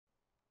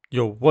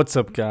Yo, what's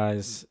up,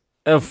 guys?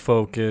 F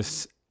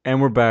Focus,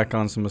 and we're back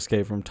on some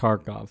Escape from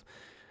Tarkov.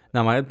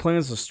 Now, I had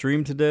plans to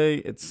stream today.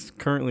 It's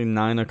currently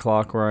 9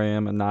 o'clock where I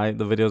am at night.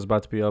 The video's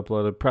about to be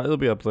uploaded. It'll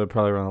be uploaded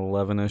probably around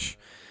 11-ish.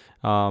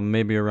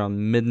 Maybe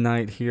around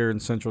midnight here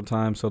in Central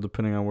Time, so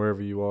depending on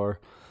wherever you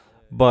are.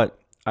 But,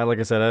 like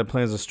I said, I had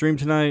plans to stream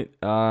tonight.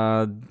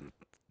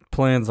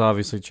 Plans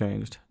obviously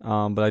changed.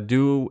 But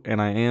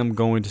I am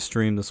going to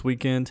stream this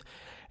weekend.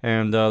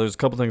 And there's a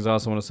couple things I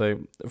also want to say.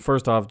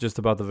 First off, just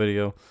about the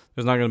video.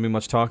 There's not going to be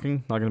much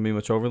talking, not going to be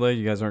much overlay.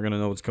 You guys aren't going to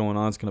know what's going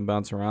on. It's going to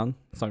bounce around.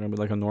 It's not going to be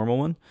like a normal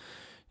one.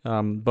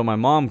 But my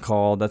mom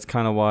called. That's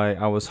kind of why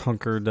I was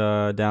hunkered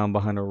down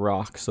behind a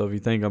rock. So if you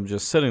think I'm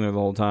just sitting there the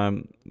whole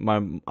time,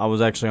 I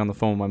was actually on the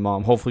phone with my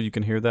mom. Hopefully you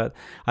can hear that.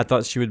 I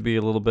thought she would be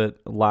a little bit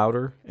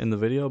louder in the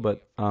video,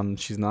 but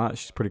she's not.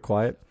 She's pretty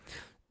quiet.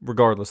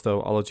 Regardless,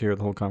 though, I'll let you hear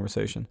the whole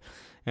conversation.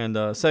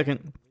 And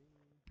second,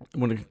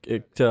 when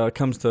it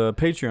comes to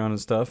Patreon and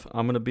stuff,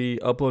 I'm going to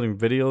be uploading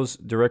videos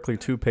directly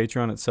to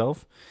Patreon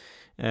itself.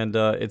 And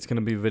it's going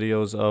to be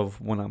videos of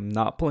when I'm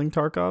not playing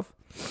Tarkov.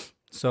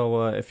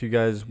 So if you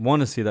guys want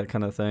to see that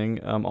kind of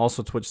thing,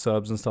 also Twitch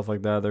subs and stuff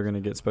like that, they're going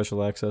to get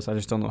special access. I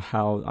just don't know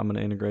how I'm going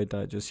to integrate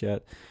that just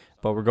yet.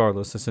 But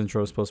regardless, this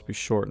intro is supposed to be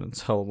short and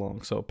it's hella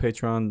long. So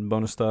Patreon,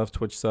 bonus stuff,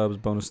 Twitch subs,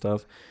 bonus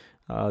stuff.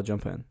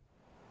 Jump in.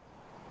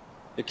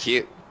 You're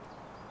cute.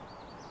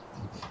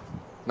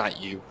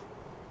 Not you.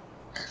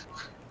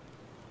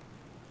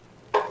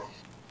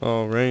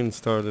 Oh, rain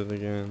started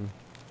again.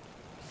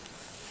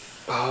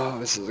 Oh,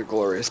 this is a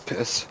glorious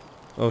piss.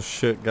 Oh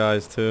shit,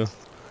 guys, too.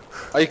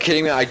 Are you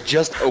kidding me? I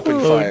just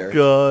opened fire. Oh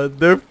god,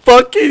 they're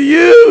fucking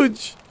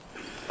huge!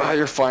 Ah,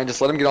 you're fine.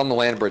 Just let him get on the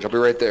land bridge. I'll be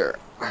right there.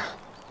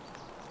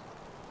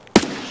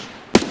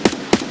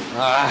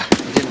 Ah,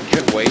 you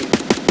couldn't wait.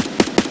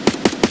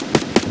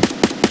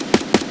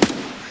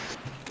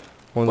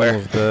 One's Where?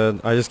 almost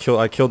dead.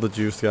 I killed the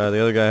juice guy. The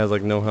other guy has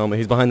like no helmet.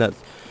 He's behind that.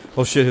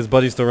 Oh shit, his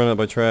buddy's still running up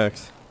by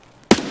tracks.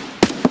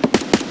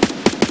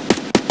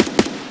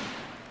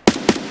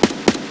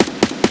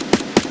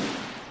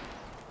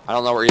 I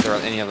don't know where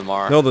any of them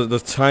are. No, the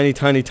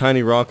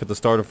tiny rock at the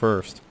start of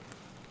first.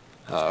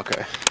 Oh,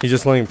 okay. He's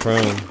just laying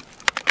prone.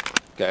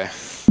 Okay.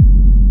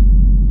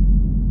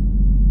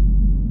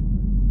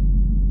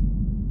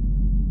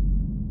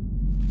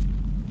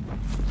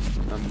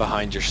 I'm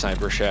behind your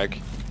sniper shack.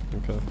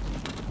 Okay.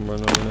 I'm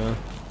running over now.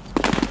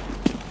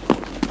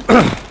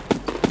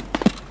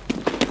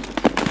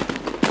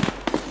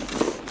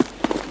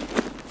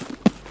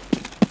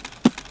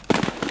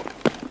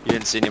 You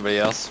didn't see anybody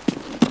else?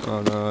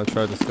 Oh no, I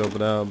tried to scope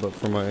it out, but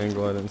from my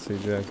angle I didn't see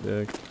jack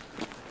dick.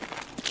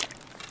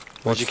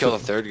 Why'd you kill the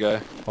third guy?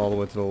 All the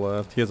way to the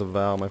left. He has a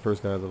Val. My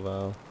first guy has a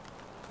Val.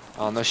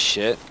 Oh, no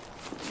shit.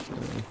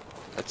 Yeah.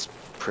 That's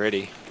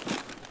pretty.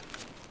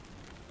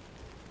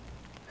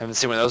 Haven't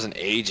seen one of those in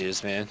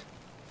ages, man.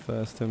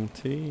 Fast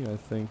MT, I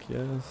think,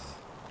 yes.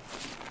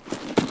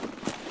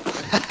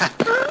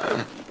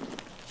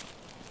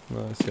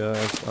 Nice, yeah,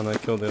 and I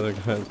killed the other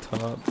guy at the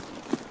top.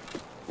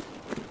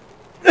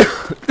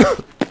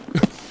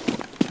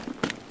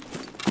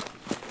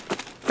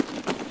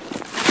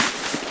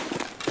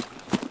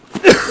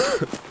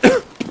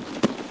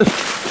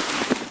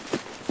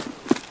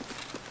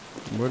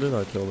 Where did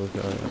I kill this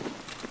guy at?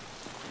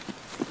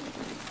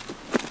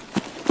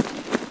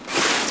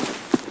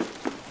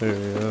 There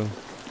we go.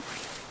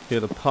 He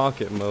had a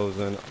pocket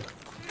Mosin.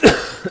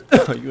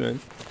 Are you in?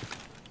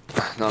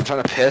 No, I'm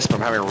trying to piss, but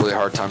I'm having a really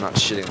hard time not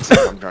shitting at the same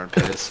time I'm trying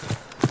to piss.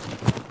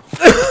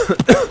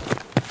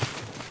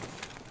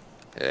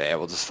 Yeah,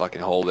 we'll just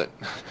fucking hold it.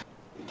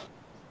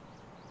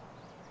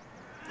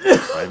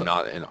 I'm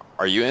not in.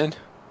 Are you in?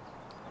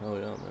 Oh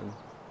yeah, man.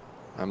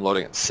 I'm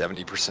loading at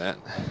 70%.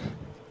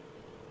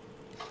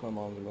 My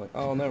mom's gonna be like,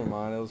 oh, never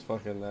mind. It was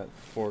fucking at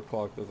 4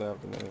 o'clock this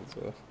afternoon,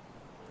 so.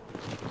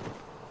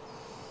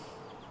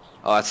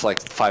 Oh, that's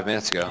like 5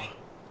 minutes ago.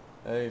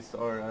 Hey,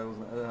 sorry, I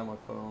didn't have my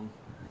phone.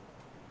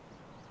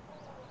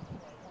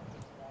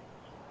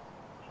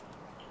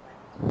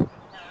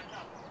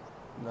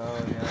 No,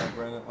 yeah,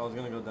 Brandon, I was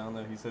gonna go down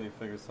there. He said he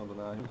figured something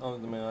out. I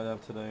mean, I'd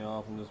have today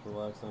off and just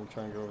relax and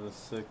try and get over this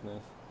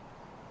sickness.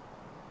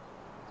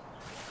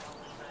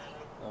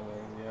 I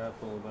mean, yeah, I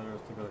feel better. I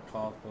still got a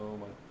cough though.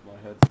 My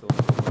head's still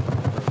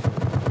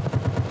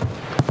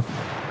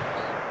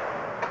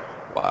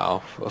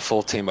Wow, a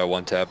full team by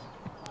one tap.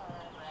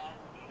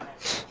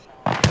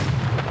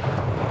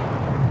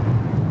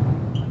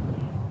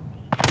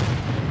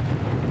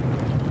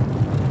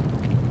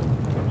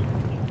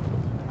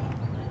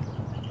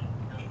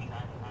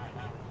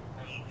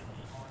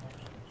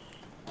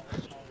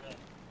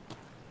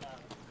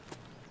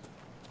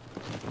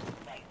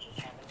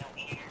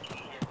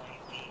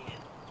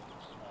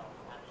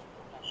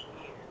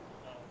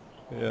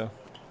 Yeah.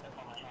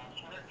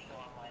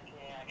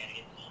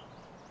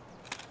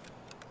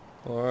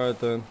 Alright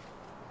then.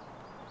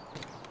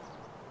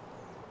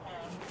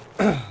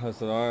 I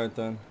said alright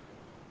then.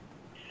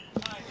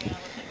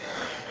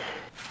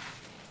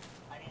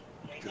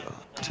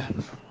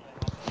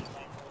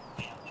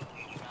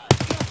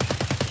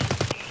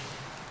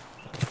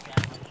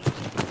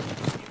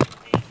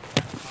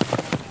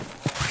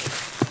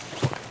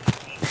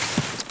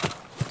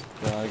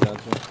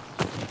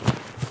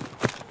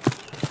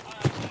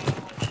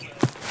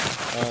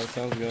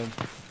 sounds good.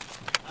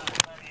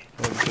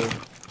 That's good.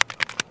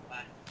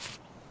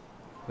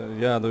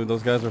 Yeah, dude,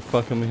 those guys are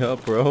fucking me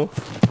up, bro.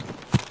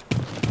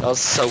 That was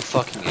so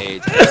fucking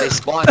AIDS. They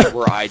spawned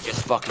where I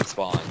just fucking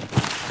spawned.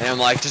 And I'm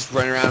like, just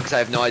running around because I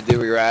have no idea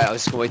where you're at. I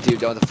was just gonna wait till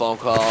you're done with the phone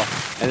call.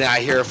 And then I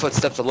hear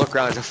footsteps, I look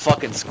around, there's a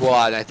fucking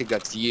squad, and I think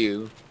that's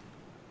you.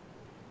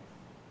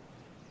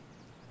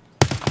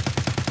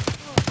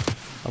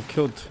 I've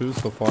killed 2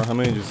 so far. How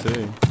many did you see? 2.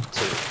 I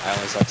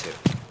only saw 2.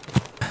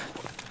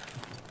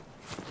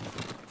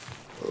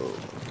 Oh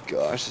my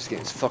gosh, this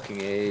game's fucking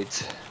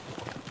AIDS.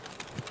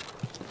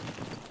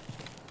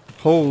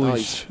 Holy Oh,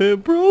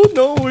 shit, bro.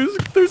 No,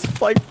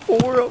 there's like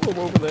 4 of them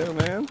over there,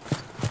 man.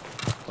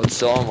 Oh, it's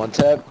still on one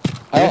tab?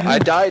 I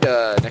died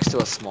next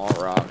to a small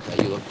rock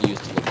that you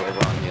used to look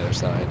over on the other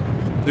side.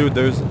 Dude,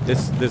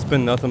 there's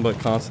been nothing but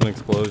constant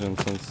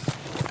explosions since.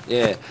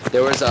 Yeah,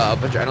 there was a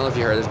bunch of, I don't know if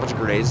you heard, there's a bunch of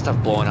grenades and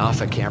stuff blowing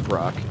off at Camp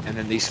Rock, and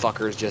then these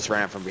fuckers just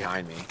ran from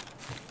behind me.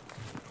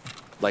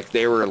 Like,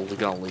 they were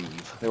gonna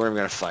leave. They weren't even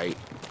gonna fight.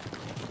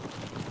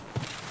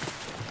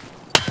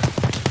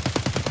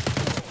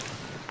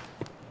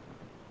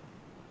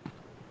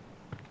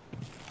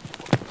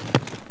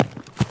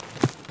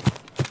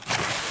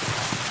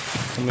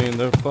 I mean,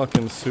 they're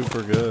fucking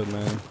super good,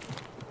 man.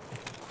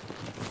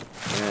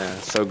 Yeah,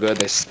 so good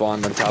they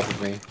spawned on top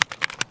of me.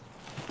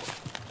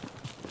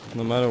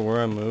 No matter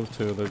where I move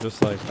to, they're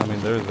just like, I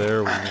mean, they're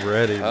there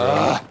ready,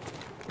 bro.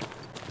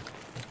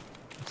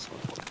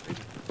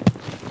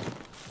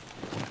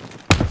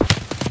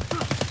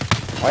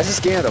 Why is this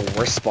game have the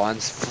worst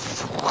spawns?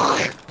 4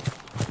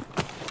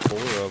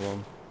 of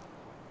them.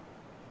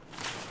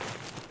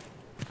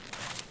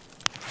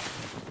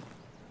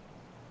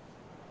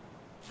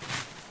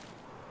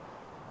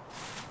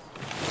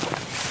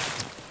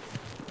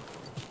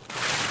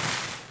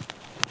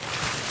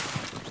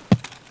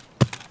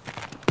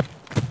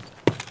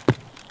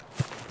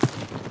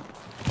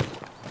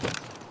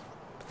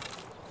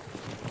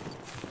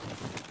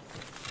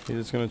 He's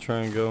just gonna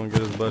try and go and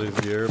get his buddy's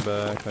gear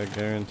back, I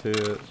guarantee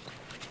it.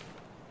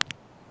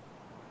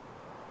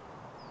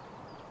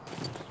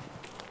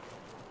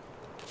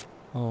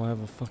 Oh, I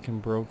have a fucking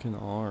broken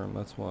arm,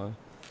 that's why.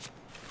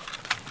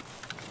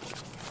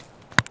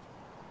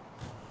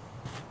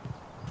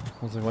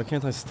 I was like, why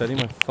can't I steady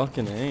my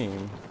fucking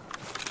aim?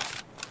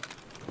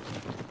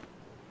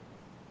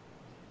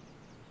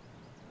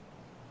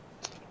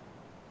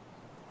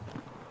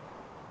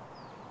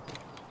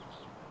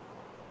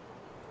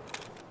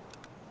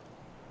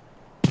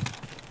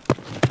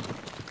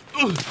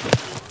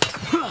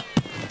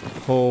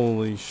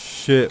 Holy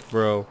shit,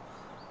 bro.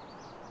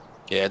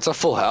 Yeah, it's a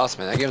full house,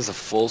 man. That game is a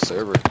full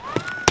server.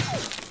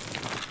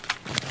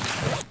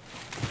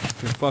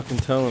 You're fucking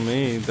telling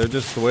me. They're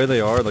just the way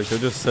they are, like they're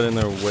just sitting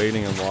there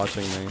waiting and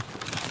watching me.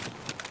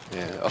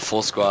 Yeah, a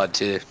full squad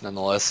too,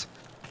 nonetheless.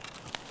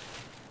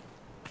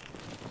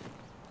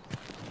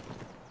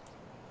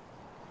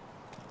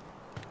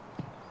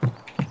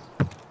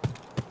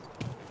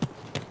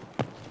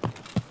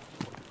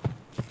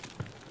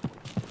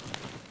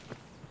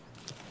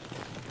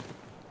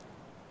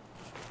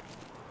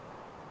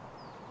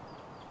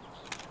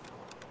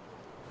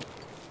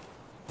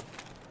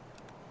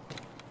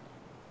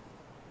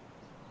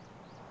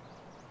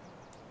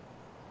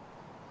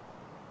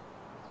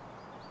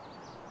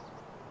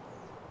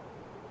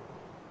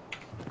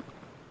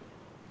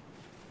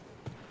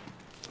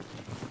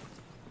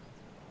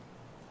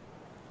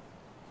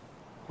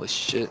 Holy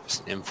shit,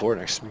 there's an M4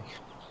 next to me.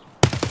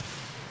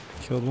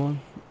 Killed one?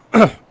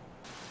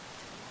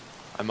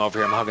 I'm over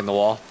here, I'm hugging the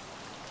wall.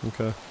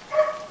 Okay.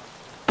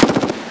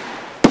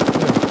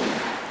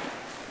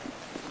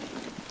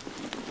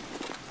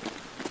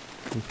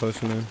 I'm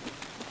pushing in.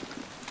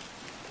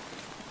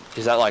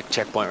 Is that like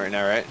checkpoint right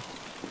now, right?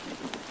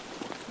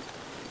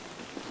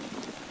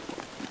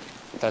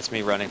 That's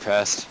me running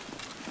fast.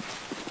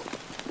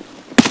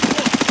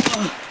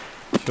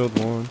 Killed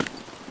one.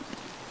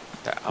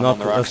 Yeah, I'm on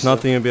the rocks That's not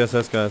still. the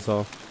MBSS guy I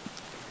saw.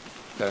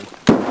 Okay.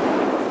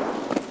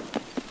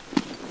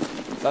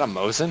 Is that a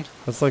Mosin?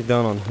 That's like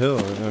down on hill,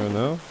 I don't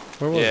know.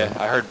 Where was Yeah, it?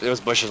 I heard it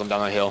was bushes on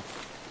down the hill.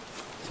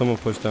 Someone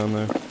pushed down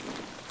there.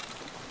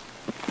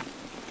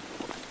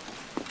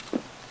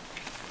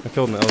 I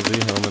killed an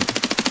LZ helmet.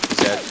 He's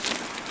dead.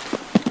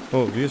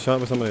 Oh, did you get shot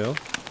by somebody else?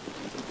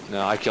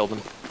 No, I killed him.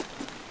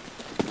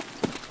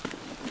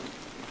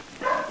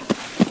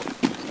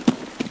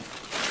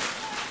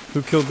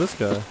 Who killed this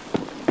guy?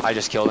 I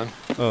just killed him.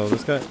 Oh,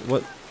 this guy?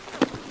 What?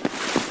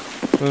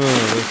 No,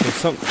 there's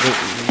some.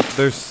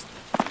 There's.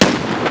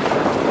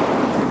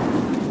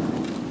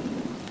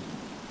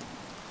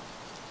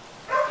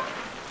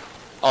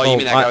 Oh, you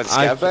mean that guy with the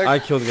scav bag? I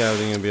killed the guy with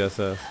the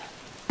MBSS.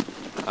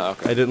 Oh,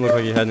 okay. It didn't look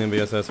like he had an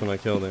MBSS when I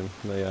killed him.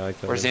 But yeah, I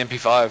killed Where's him. the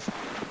MP5?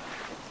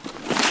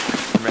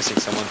 I'm missing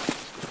someone.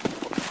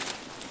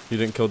 You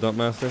didn't kill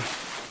Dumpmaster?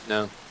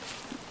 No.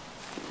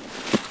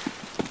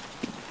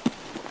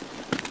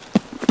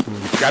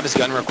 Grab his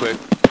gun real quick.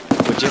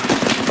 Would you?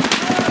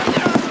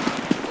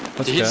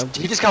 That's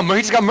He just got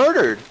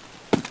murdered.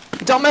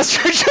 He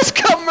Dumbmaster just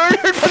got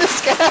murdered by the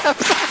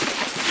scabs.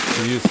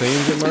 Did you see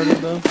him get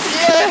murdered though?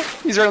 Yeah,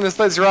 he's right on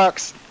these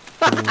rocks.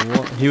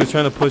 What? He was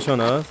trying to push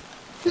on us?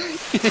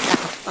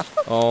 Yeah.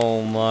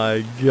 Oh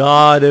my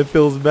god, it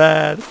feels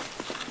bad.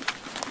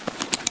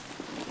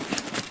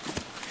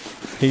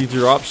 He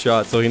drop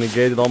shot, so he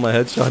negated all my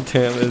headshot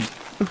damage.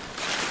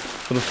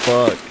 What the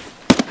fuck?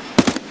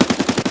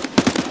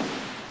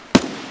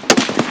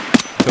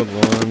 Killed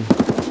one.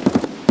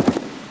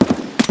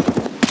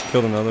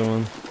 Killed another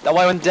one. That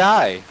one wouldn't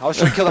die. I was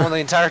trying to kill that one the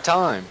entire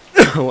time.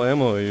 What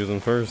ammo are you using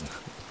first?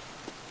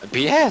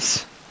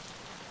 BS.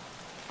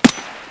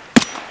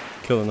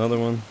 Killed another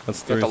one.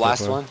 That's three. The so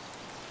last far. one.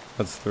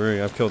 That's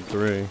three. I've killed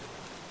three.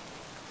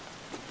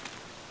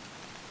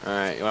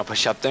 Alright, you wanna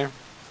push up there?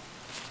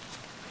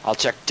 I'll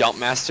check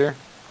Dumpmaster.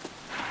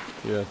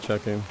 Yeah,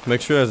 check him.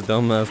 Make sure that's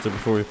Dumbmaster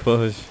before we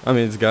push. I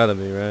mean, it's gotta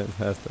be, right? It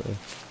has to be.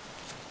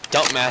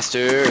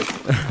 Dumpmaster!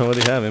 What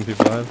do you have,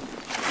 MP5?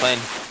 Glenn.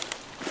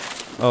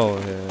 Oh,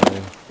 yeah.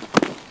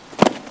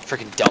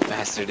 Freaking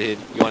Dumpmaster, dude.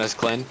 You want his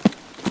Glenn?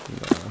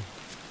 Nah.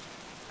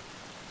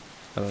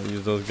 I don't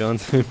use those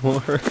guns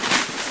anymore.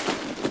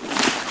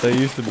 They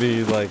used to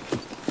be, like,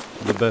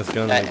 the best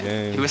gun in the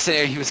game. He was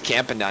sitting here, he was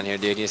camping down here,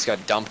 dude. He just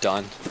got dumped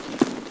on.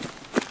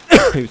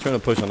 He was trying to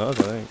push on us,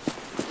 I think.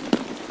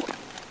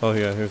 Oh,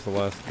 yeah, here's the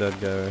last dead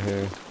guy right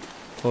here.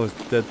 Oh,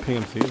 there's dead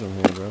PMCs in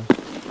here, bro.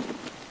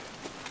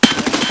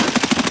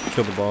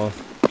 Killed the boss.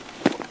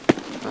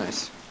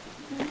 Nice.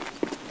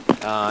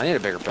 I need a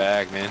bigger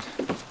bag, man.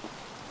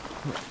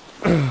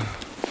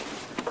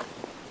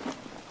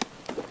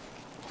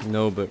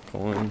 No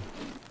Bitcoin.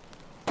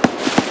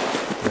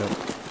 Yep.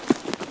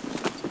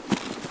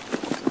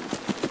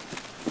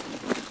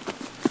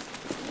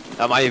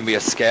 That might even be a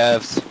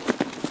scavs.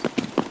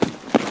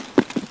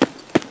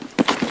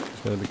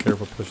 Just gotta be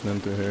careful pushing them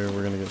through here.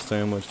 We're gonna get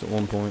sandwiched at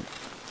one point.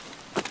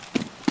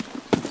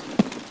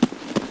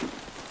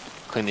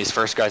 Clean these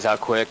first guys out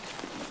quick.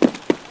 Yep,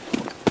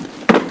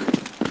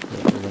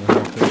 we're gonna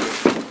have to.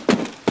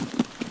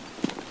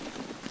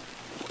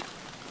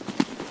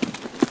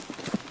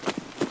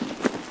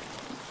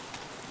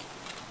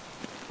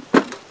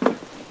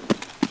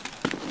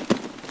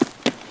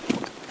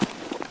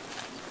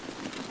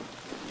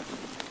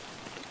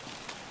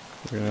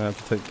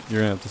 You're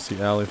gonna have to see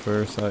Allie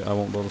first. I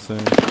won't be able to see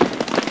him.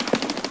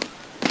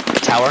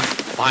 Tower.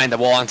 Behind the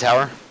wall on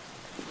tower.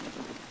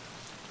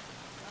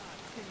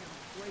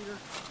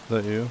 Is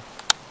that you?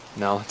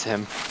 No, it's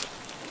him.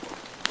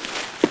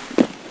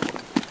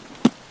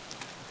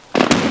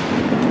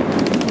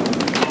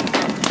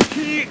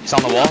 He's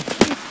on the wall.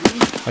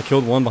 I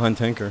killed one behind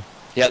tanker.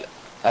 Yeah,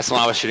 that's the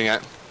one I was shooting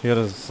at. He had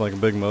his like a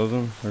big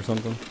Mosin or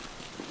something.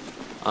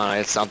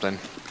 It's something.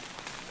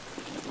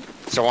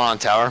 Is there one on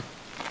tower?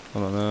 I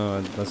don't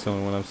know. That's the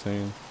only one I've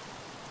seen.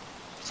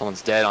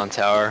 Someone's dead on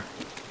tower.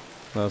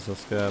 That was a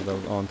scab that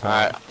was on top.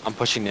 Alright, I'm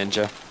pushing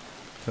ninja.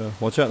 Okay.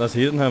 Watch out.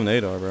 He didn't have an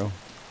ADAR, bro.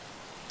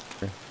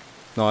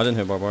 No, I didn't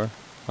hit Barbar.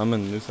 I'm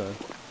in the new side.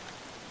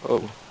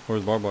 Oh.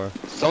 Where's Barbar?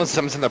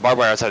 Someone's in the barbed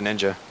wire outside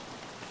ninja.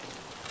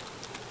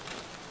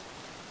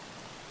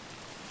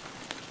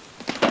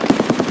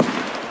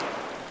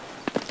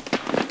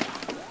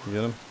 You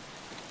get him?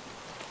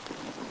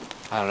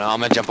 I don't know,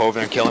 I'm gonna jump over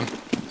there and kill him.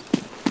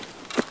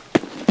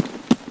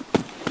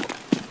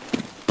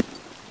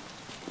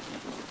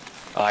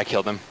 Oh, I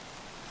killed him.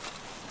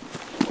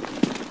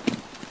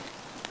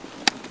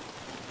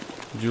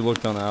 Did you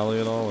look down the alley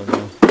at all or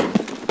no?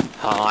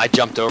 I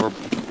jumped over.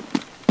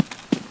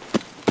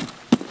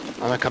 I'm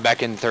gonna come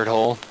back in the third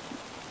hole.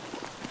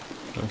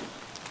 Okay.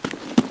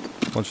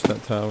 Watch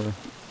that tower.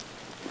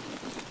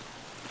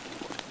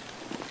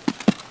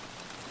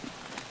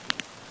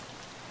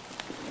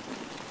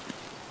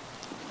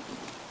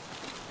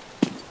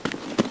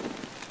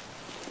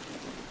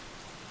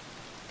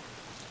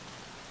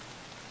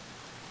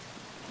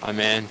 I'm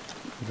in.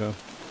 Okay.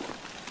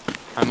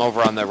 I'm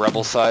over on the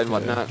rebel side and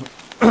whatnot.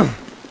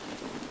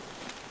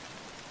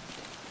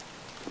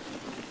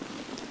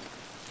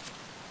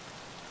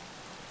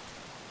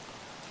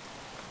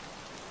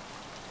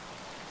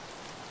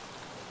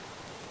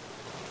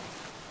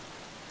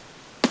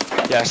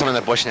 Yeah, someone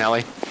in the bush and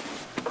alley.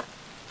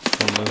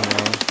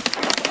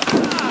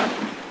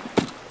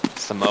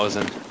 It's the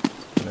Mosin.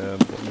 Yeah,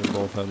 we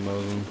both had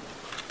Mosin.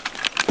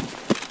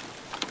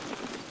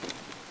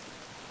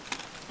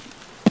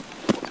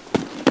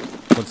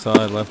 What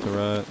side, left or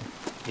right?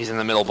 He's in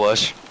the middle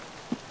bush.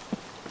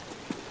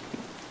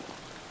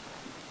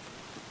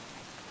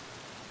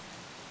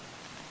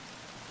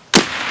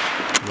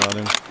 Got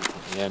him.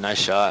 Yeah, nice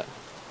shot.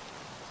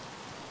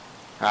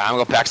 Alright, I'm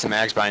gonna go pack some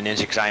mags by Ninja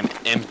because I'm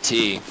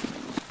empty.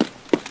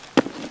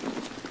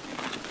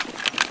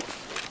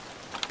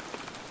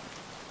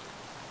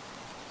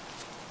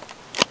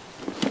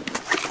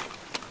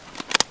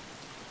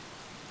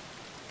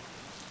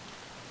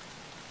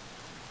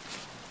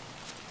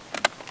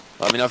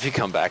 Let me know if you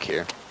come back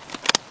here.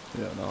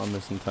 Yeah, no, I'm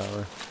missing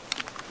tower.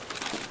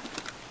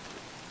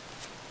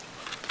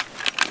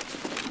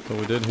 But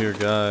we did hear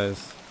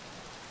guys.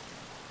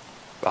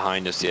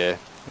 Behind us, yeah.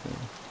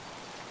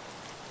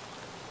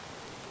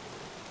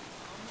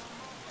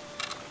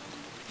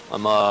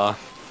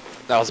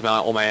 That was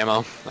about all my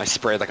ammo. I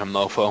sprayed like a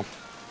mofo.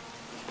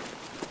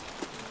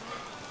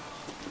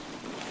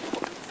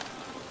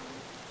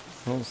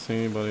 I don't see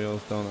anybody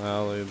else down the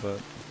alley, but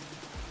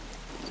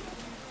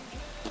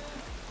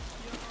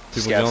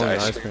people Scavs yelling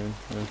ice ice cream.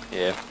 Yeah.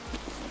 Yeah.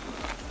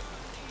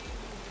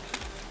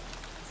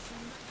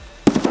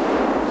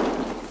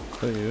 Is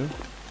that you?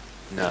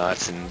 No,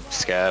 that's in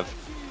Scav.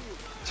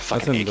 It's a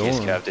That's fucking in AK Dorm.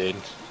 Scav, dude.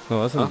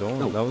 No, that's in Huh? dorm.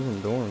 No. That was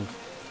in dorms.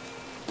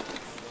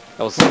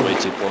 That was way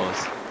too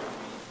close.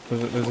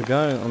 There's a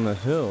guy on the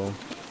hill.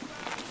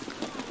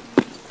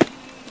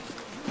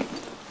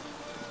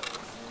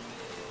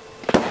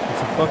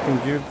 It's a fucking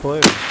geared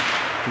player.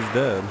 He's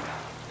dead.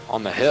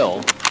 On the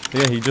hill?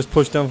 Yeah, he just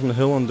pushed down from the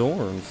hill on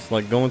dorms,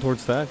 like going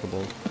towards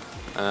stackables.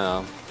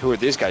 Who are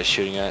these guys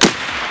shooting at?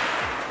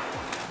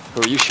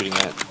 Who are you shooting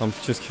at? I'm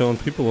just killing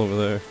people over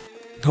there.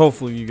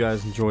 Hopefully you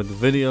guys enjoyed the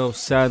video.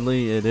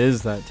 Sadly, it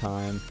is that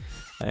time.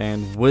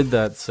 And with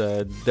that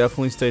said,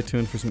 definitely stay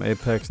tuned for some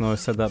Apex. I know I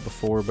said that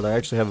before, but I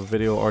actually have a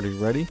video already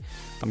ready.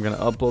 I'm going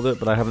to upload it,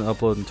 but I haven't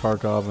uploaded in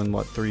Tarkov in,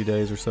 3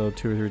 days or so,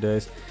 2 or 3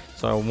 days.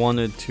 So I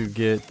wanted to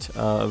get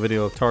a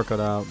video of Tarkov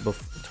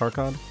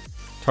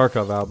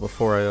out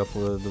before I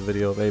upload the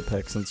video of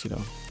Apex, since,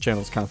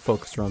 channel's kind of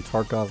focused around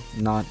Tarkov,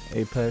 not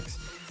Apex.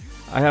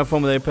 I have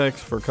fun with Apex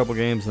for a couple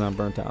games and I'm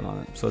burnt out on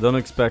it. So don't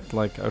expect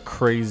like a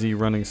crazy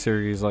running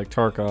series like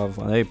Tarkov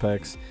on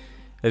Apex.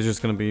 It's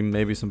just going to be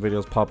maybe some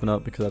videos popping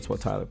up because that's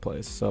what Tyler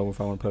plays. So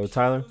if I want to play with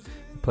Tyler,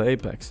 I play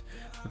Apex.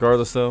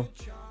 Regardless though,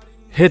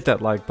 hit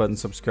that like button,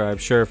 subscribe,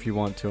 share if you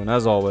want to, and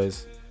as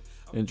always,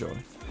 enjoy.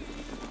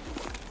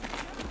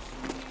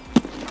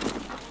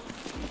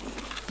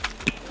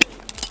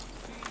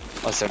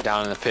 Unless they're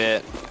down in the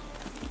pit.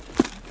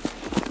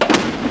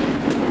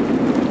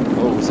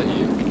 Oh, was that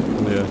you?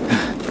 Yeah.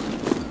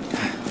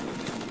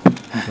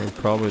 They're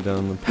probably down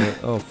in the pit.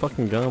 Oh,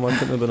 fucking gun. Why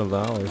couldn't it have been a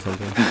Val or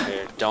something?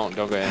 Here, don't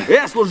go in.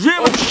 Yes, legit.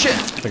 Oh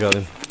shit! I got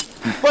him.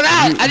 What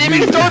that? I didn't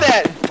mean to throw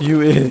that!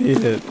 You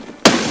idiot.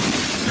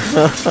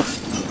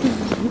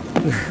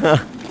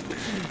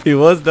 He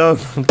was down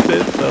in the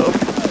pit though.